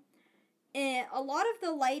time, a lot of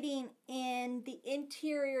the lighting in the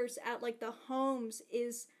interiors at, like, the homes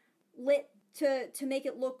is lit to make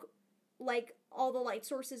it look like all the light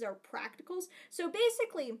sources are practicals. So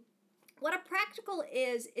basically, what a practical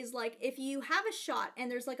is like if you have a shot and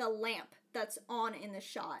there's, like, a lamp that's on in the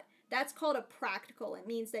shot, that's called a practical. It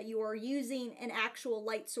means that you are using an actual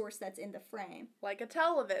light source that's in the frame. Like a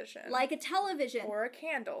television. Or a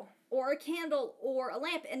candle. Or a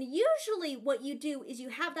lamp. And usually what you do is you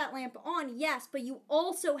have that lamp on, yes, but you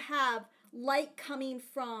also have light coming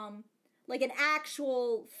from, like, an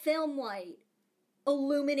actual film light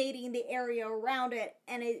illuminating the area around it,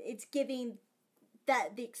 and it's giving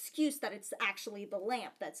that the excuse that it's actually the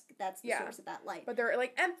lamp that's the source of that light. But they're,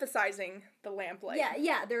 like, emphasizing the lamp light.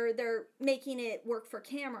 Yeah, they're making it work for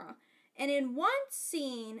camera. And in one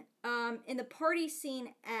scene, in the party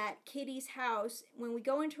scene at Katie's house, when we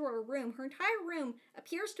go into her room, her entire room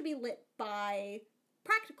appears to be lit by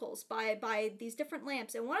practicals, by these different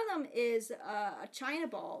lamps. And one of them is a China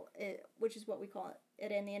ball, which is what we call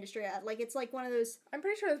it in the industry. Like, it's like one of those... I'm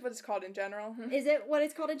pretty sure that's what it's called in general. Is it what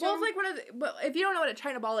it's called in general? Well, it's like one of the... Well, if you don't know what a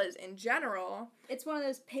China ball is in general... It's one of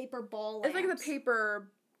those paper ball lamps. It's like the paper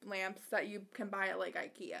lamps that you can buy at, like,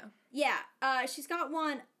 IKEA. Yeah, she's got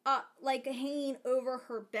one, like, hanging over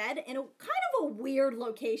her bed in a kind of a weird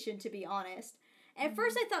location, to be honest. And at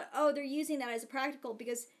first I thought, oh, they're using that as a practical,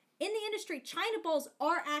 because in the industry, China balls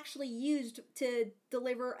are actually used to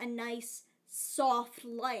deliver a nice, soft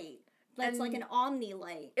light. That's like an omni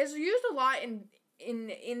light. It's used a lot in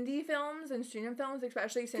indie films and student films,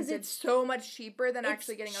 especially since it's so much cheaper than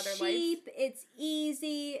actually getting other lights. It's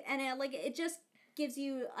easy, and it just gives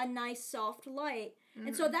you a nice soft light. Mm-hmm.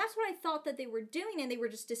 And so that's what I thought that they were doing, and they were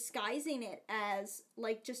just disguising it as,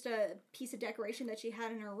 like, just a piece of decoration that she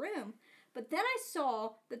had in her room. But then I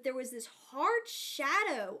saw that there was this hard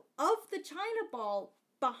shadow of the China ball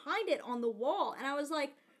behind it on the wall, and I was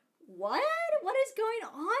like, what? What is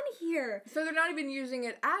going on here? So they're not even using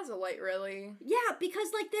it as a light, really. Yeah, because,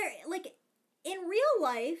 like, they're, like, in real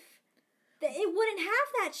life, it wouldn't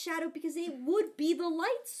have that shadow because it would be the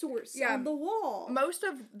light source on the wall. Most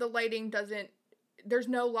of the lighting doesn't... There's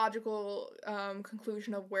no logical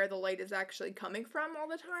conclusion of where the light is actually coming from all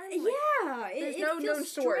the time. Like, yeah, there's no known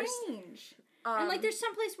source. Strange. And, like, there's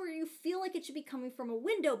some place where you feel like it should be coming from a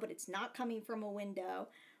window, but it's not coming from a window.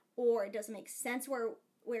 Or it doesn't make sense where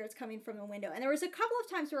it's coming from a window. And there was a couple of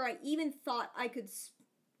times where I even thought I could,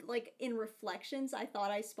 like, in reflections, I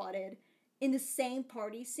thought I spotted, in the same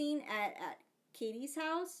party scene at Katie's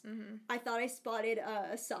house, I thought I spotted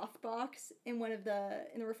a softbox in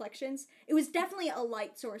the reflections. It was definitely a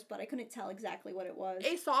light source, but I couldn't tell exactly what it was.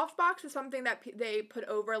 A softbox is something that they put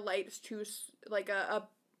over lights to, like, a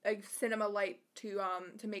cinema light to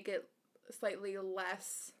make it slightly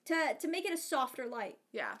less... To make it a softer light.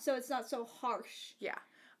 Yeah. So it's not so harsh. Yeah.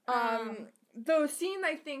 The scene,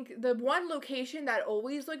 I think, the one location that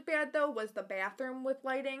always looked bad, though, was the bathroom with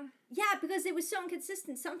lighting. Yeah, because it was so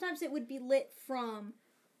inconsistent. Sometimes it would be lit from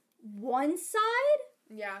one side.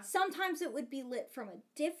 Yeah. Sometimes it would be lit from a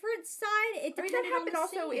different side. It I mean, that happened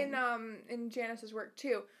also in Janice's work,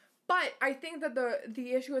 too. But I think that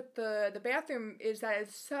the issue with the bathroom is that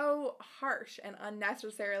it's so harsh and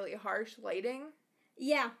unnecessarily harsh lighting.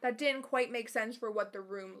 Yeah. That didn't quite make sense for what the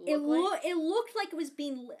room looked like. It looked like it was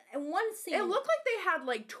being lit. In one scene... It looked like they had,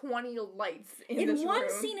 like, 20 lights in this room. In one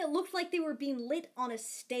scene, it looked like they were being lit on a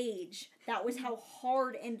stage. That was how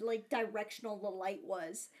hard and, like, directional the light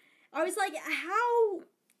was. I was like, how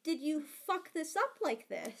did you fuck this up like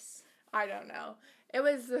this? I don't know. It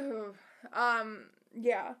was,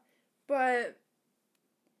 yeah. But...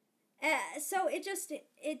 So it just...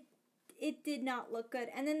 It did not look good.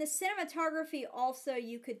 And then the cinematography also,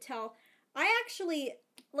 you could tell. I actually,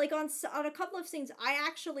 like, on a couple of scenes, I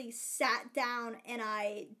actually sat down and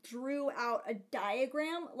I drew out a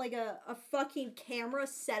diagram, like a fucking camera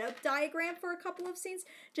setup diagram for a couple of scenes,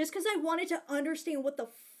 just because I wanted to understand what the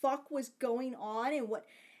fuck was going on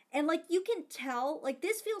and, like, you can tell, like,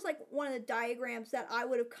 this feels like one of the diagrams that I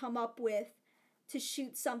would have come up with to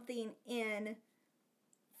shoot something in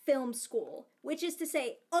film school, which is to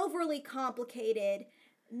say overly complicated,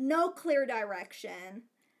 no clear direction.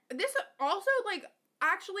 This also, like,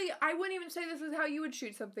 actually, I wouldn't even say this is how you would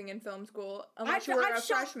shoot something in film school unless you were a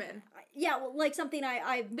freshman. Yeah, well, like something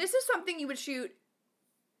I... This is something you would shoot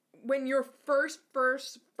when your first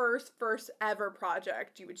ever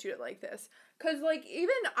project, you would shoot it like this. Because, like,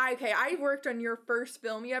 I worked on your first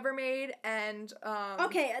film you ever made, and,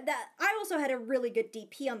 Okay, I also had a really good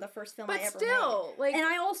DP on the first film I ever made. But still, like... And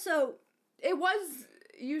I also...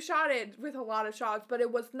 You shot it with a lot of shots, but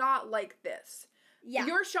it was not like this. Yeah.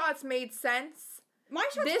 Your shots made sense. My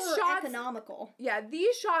shots were economical. Yeah,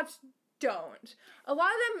 these shots don't. A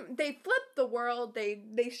lot of them, they flip the world, they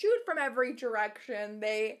shoot from every direction,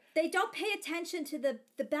 they don't pay attention to the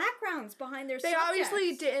backgrounds behind their subjects. They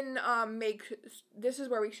obviously didn't make, this is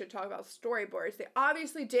where we should talk about storyboards. They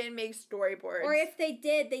obviously didn't make storyboards. Or if they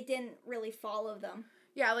did, they didn't really follow them.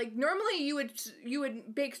 Yeah, like, normally you would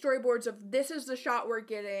make storyboards of this is the shot we're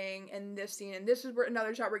getting in this scene, and this is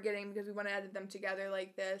another shot we're getting because we want to edit them together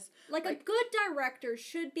like this. Like a good director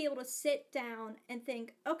should be able to sit down and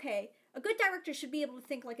think, okay, a good director should be able to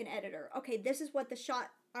think like an editor. Okay, this is what the shot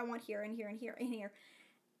I want here and here and here and here.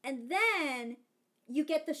 And then you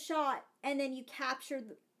get the shot, and then you capture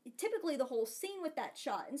typically the whole scene with that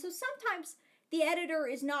shot. And so sometimes the editor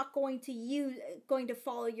is not going to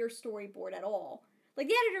follow your storyboard at all. Like,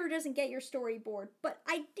 the editor doesn't get your storyboard, but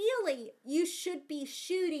ideally, you should be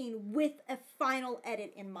shooting with a final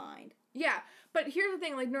edit in mind. Yeah, but here's the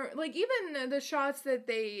thing, like even the shots that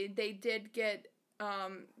they did get,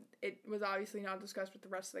 it was obviously not discussed with the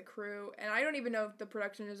rest of the crew, and I don't even know if the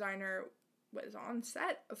production designer was on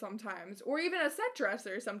set sometimes, or even a set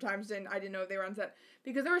dresser sometimes I didn't know if they were on set,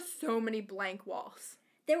 because there were so many blank walls.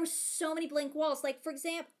 There were so many blank walls, like, for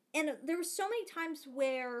example, and there were so many times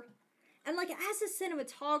where... And, like, as a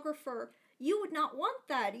cinematographer, you would not want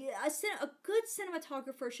that. A good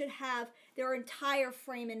cinematographer should have their entire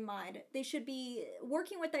frame in mind. They should be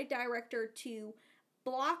working with a director to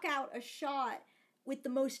block out a shot with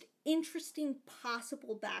the most interesting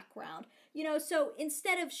possible background. You know, so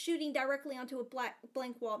instead of shooting directly onto a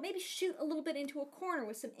blank wall, maybe shoot a little bit into a corner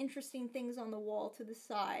with some interesting things on the wall to the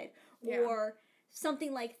side. Yeah. Or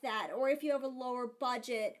something like that. Or if you have a lower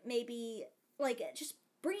budget, maybe, like, just...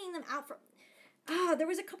 bringing them out from... there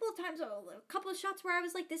was a couple of shots where I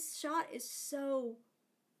was like, this shot is so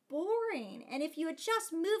boring. And if you had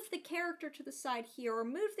just moved the character to the side here, or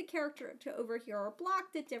moved the character to over here, or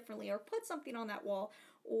blocked it differently, or put something on that wall,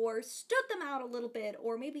 or stood them out a little bit,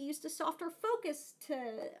 or maybe used a softer focus to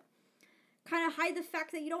kind of hide the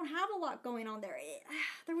fact that you don't have a lot going on there.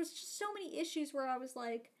 There was just so many issues where I was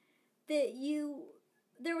like,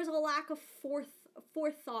 there was a lack of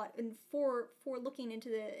forethought and for looking into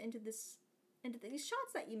these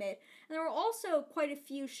shots that you made. And there were also quite a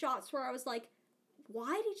few shots where I was like,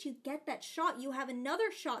 why did you get that shot? You have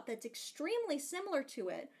another shot that's extremely similar to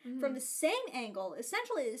it from the same angle,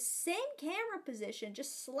 essentially the same camera position,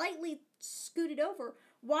 just slightly scooted over.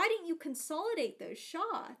 Why didn't you consolidate those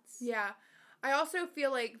shots? Yeah. I also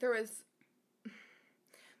feel like there's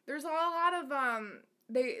a lot of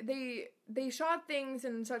they shot things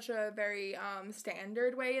in such a very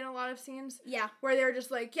standard way in a lot of scenes. Yeah. Where they're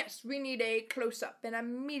just like, yes, we need a close up and a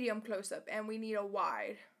medium close up and we need a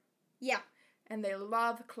wide. Yeah. And they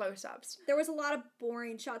love close ups. There was a lot of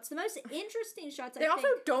boring shots. The most interesting shots they also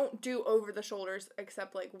don't do over the shoulders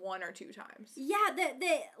except like 1 or 2 times. Yeah,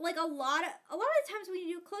 they like a lot of the times when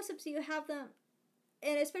you do close ups you have them,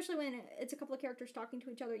 and especially when it's a couple of characters talking to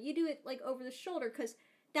each other, you do it like over the shoulder because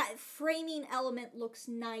that framing element looks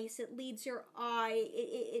nice. It leads your eye.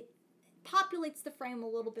 It populates the frame a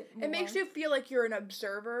little bit more. It makes you feel like you're an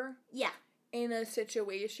observer. Yeah. In a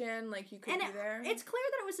situation, like you could be there. It's clear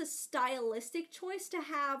that it was a stylistic choice to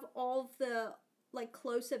have all of the like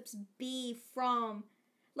close-ups be from,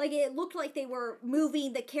 like it looked like they were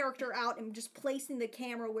moving the character out and just placing the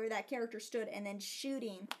camera where that character stood and then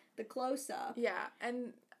shooting the close-up. Yeah,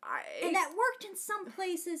 and that worked in some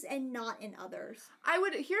places and not in others.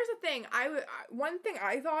 Here's the thing. One thing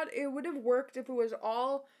I thought it would have worked if it was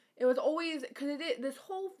always, because this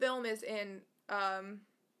whole film is in,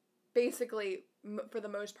 basically, for the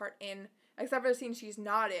most part, except for the scene she's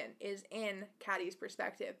not in, is in Caddy's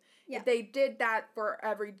perspective. Yeah. If they did that for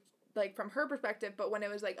every, like, from her perspective, but when it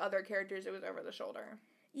was, like, other characters, it was over the shoulder.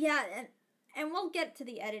 Yeah, and we'll get to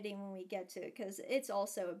the editing when we get to it, because it's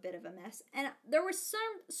also a bit of a mess. And there were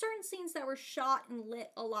certain scenes that were shot and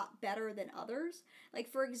lit a lot better than others. Like,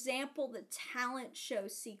 for example, the talent show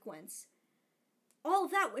sequence. All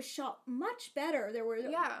of that was shot much better. There were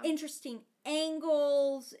interesting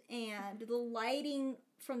angles, and the lighting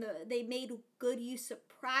they made good use of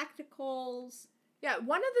practicals. Yeah,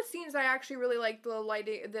 one of the scenes I actually really liked the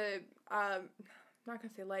lighting, I'm not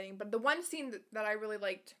gonna say lighting, but the one scene that I really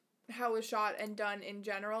liked how it was shot and done in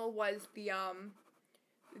general was the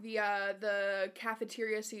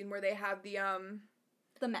cafeteria scene where they have the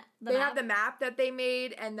map. Have the map that they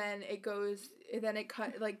made, and then it crossfades.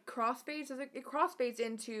 It crossfades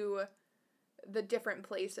into the different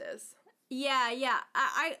places. Yeah.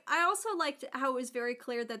 I also liked how it was very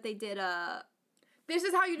clear that they did a. This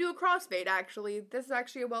is how you do a crossfade. Actually, this is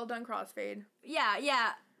actually a well done crossfade.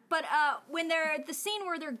 Yeah. But when the scene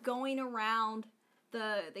where they're going around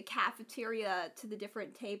the cafeteria to the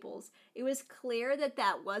different tables, it was clear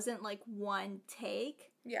that wasn't like one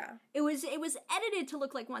take. Yeah. It was edited to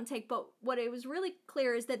look like one take, but what it was really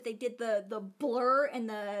clear is that they did the blur and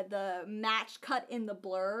the match cut in the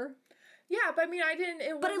blur. Yeah, but I mean,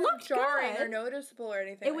 it wasn't jarring or noticeable or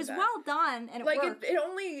anything. It was well done, and it worked.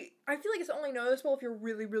 I feel like it's only noticeable if you're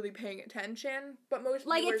really, really paying attention, but most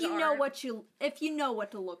if you know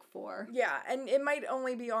what to look for. Yeah, and it might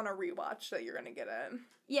only be on a rewatch that you're gonna get it.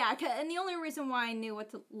 Yeah, and the only reason why I knew what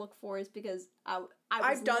to look for is because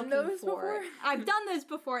I've done those before. I've done those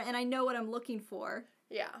before, and I know what I'm looking for.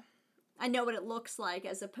 Yeah. I know what it looks like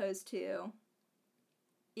as opposed to.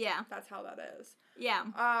 Yeah. That's how that is. Yeah.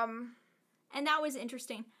 And that was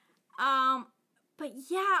interesting. But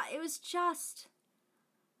yeah, it was just.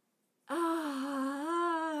 And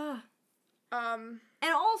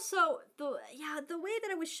also the way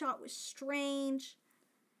that it was shot was strange.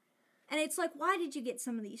 And it's like, why did you get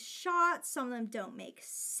some of these shots? Some of them don't make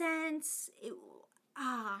sense.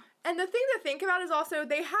 And the thing to think about is also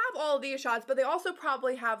they have all these shots, but they also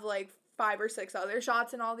probably have like 5 or 6 other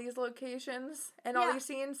shots in all these locations and all these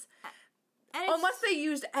scenes. Unless they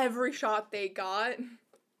used every shot they got.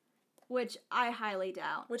 Which I highly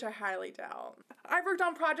doubt. I've worked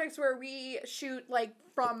on projects where we shoot like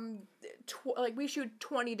we shoot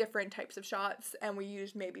 20 different types of shots and we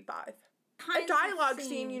used maybe 5. A dialogue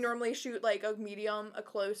scene, you normally shoot like a medium, a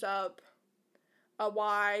close-up, a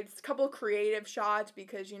wide, a couple of creative shots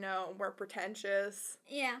because, we're pretentious.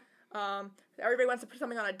 Yeah. Everybody wants to put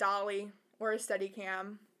something on a dolly or a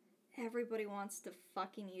Steadicam. Everybody wants to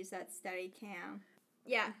fucking use that Steadicam.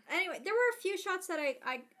 Yeah. Anyway, there were a few shots that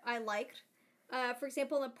I liked. For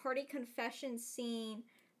example, in the party confession scene,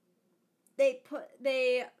 they put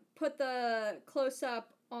the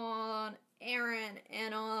close-up on Aaron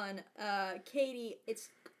and on Katie. It's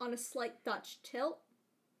on a slight Dutch tilt.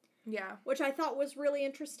 Yeah. Which I thought was really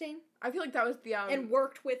interesting. I feel like that was the and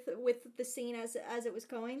worked with the scene as it was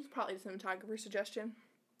going. Probably the cinematographer's suggestion.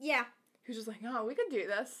 Yeah. He was just like, oh, we could do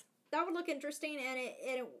this. That would look interesting, and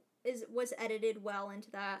it was edited well into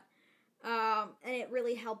that. And it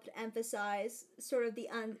really helped emphasize sort of the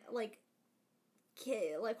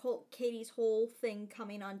Katie's whole thing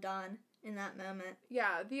coming undone. in that moment.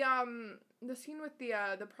 Yeah, the scene with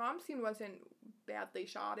the prom scene wasn't badly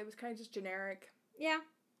shot. It was kind of just generic. Yeah.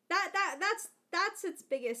 That's its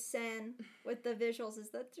biggest sin with the visuals, is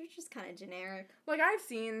that they're just kind of generic. Like, I've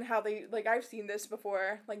seen this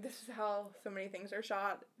before. Like, this is how so many things are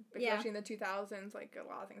shot, especially in the 2000s. Like, a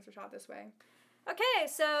lot of things are shot this way. Okay,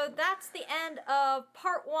 so that's the end of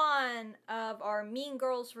part 1 of our Mean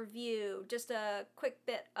Girls review. Just a quick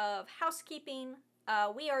bit of housekeeping.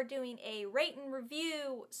 We are doing a rate and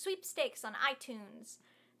review sweepstakes on iTunes.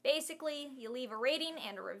 Basically, you leave a rating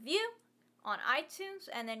and a review on iTunes,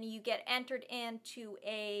 and then you get entered into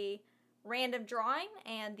a random drawing,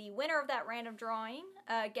 and the winner of that random drawing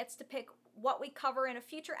gets to pick what we cover in a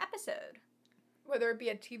future episode. Whether it be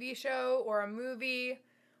a TV show or a movie,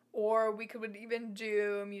 or we could even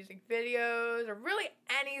do music videos, or really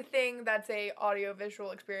anything that's a audio-visual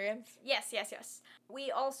experience. Yes. We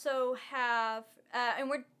also have, and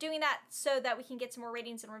we're doing that so that we can get some more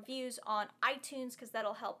ratings and reviews on iTunes, because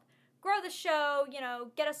that'll help grow the show,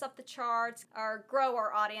 get us up the charts, or grow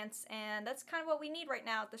our audience, and that's kind of what we need right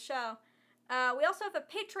now at the show. We also have a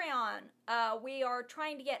Patreon. We are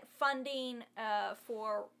trying to get funding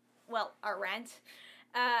for, our rent,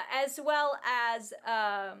 as well as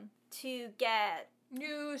to get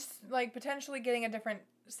news, like potentially getting a different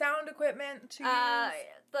sound equipment to use.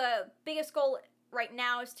 The biggest goal right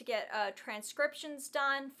now is to get transcriptions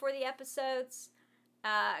done for the episodes.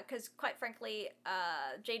 Because quite frankly,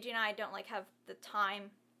 JG and I don't have the time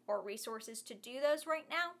or resources to do those right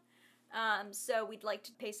now. So we'd like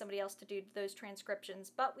to pay somebody else to do those transcriptions,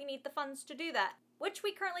 but we need the funds to do that, which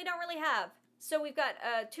we currently don't really have. So we've got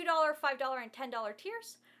 $2, $5, and $10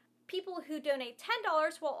 tiers. People who donate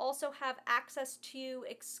 $10 will also have access to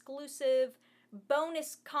exclusive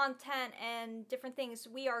bonus content and different things.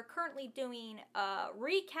 We are currently doing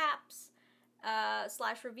recaps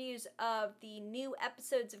 / reviews of the new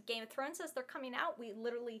episodes of Game of Thrones as they're coming out. We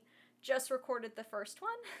literally just recorded the first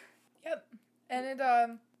one. Yep. And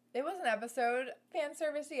it was an episode, fan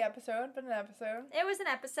servicey episode, but an episode. It was an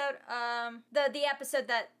episode. The episode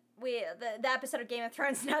that the episode of Game of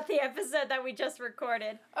Thrones, not the episode that we just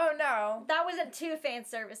recorded. Oh no. That wasn't too fan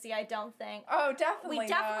servicey, I don't think. Oh, definitely. We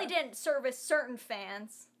definitely didn't service certain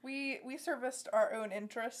fans. We serviced our own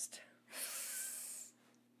interest.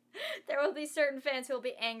 There will be certain fans who will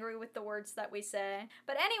be angry with the words that we say.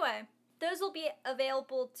 But anyway, those will be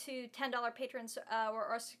available to $10 patrons.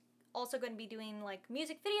 We're also going to be doing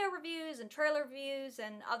music video reviews and trailer reviews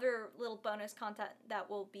and other little bonus content that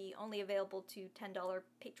will be only available to $10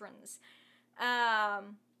 patrons.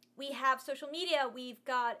 We have social media. We've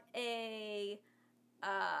got a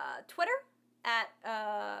Twitter at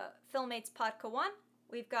FilmmatesPodca1.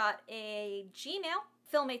 We've got a Gmail,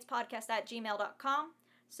 filmmatespodcast@gmail.com.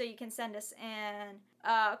 So you can send us in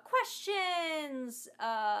questions,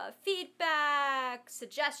 feedback,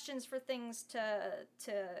 suggestions for things to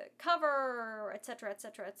cover, etc.,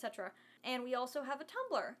 etc., etc. And we also have a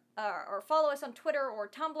Tumblr. Or follow us on Twitter or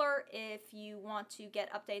Tumblr if you want to get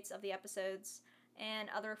updates of the episodes and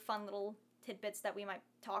other fun little tidbits that we might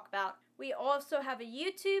talk about. We also have a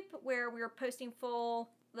YouTube where we're posting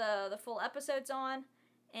the full episodes on.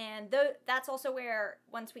 And that's also where,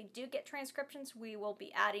 once we do get transcriptions, we will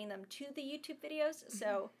be adding them to the YouTube videos. Mm-hmm.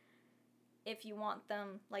 So if you want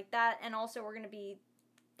them like that, and also we're going to be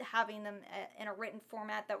having them in a written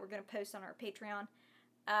format that we're going to post on our Patreon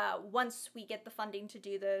once we get the funding to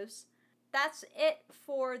do those. That's it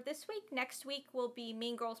for this week. Next week will be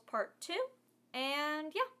Mean Girls Part 2.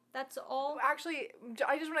 And yeah, that's all. Actually,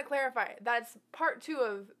 I just want to clarify. That's Part 2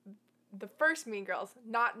 of the first Mean Girls,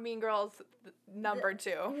 not Mean Girls number 2.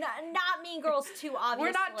 Not Mean Girls 2, obviously.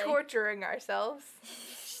 We're not torturing ourselves.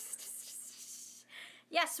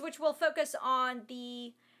 Yes, which will focus on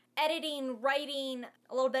the editing, writing,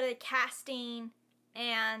 a little bit of the casting,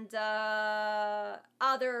 and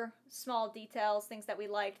other small details, things that we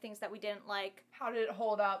liked, things that we didn't like. How did it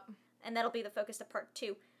hold up? And that'll be the focus of Part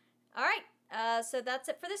 2. All right, so that's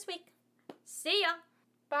it for this week. See ya!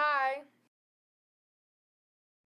 Bye!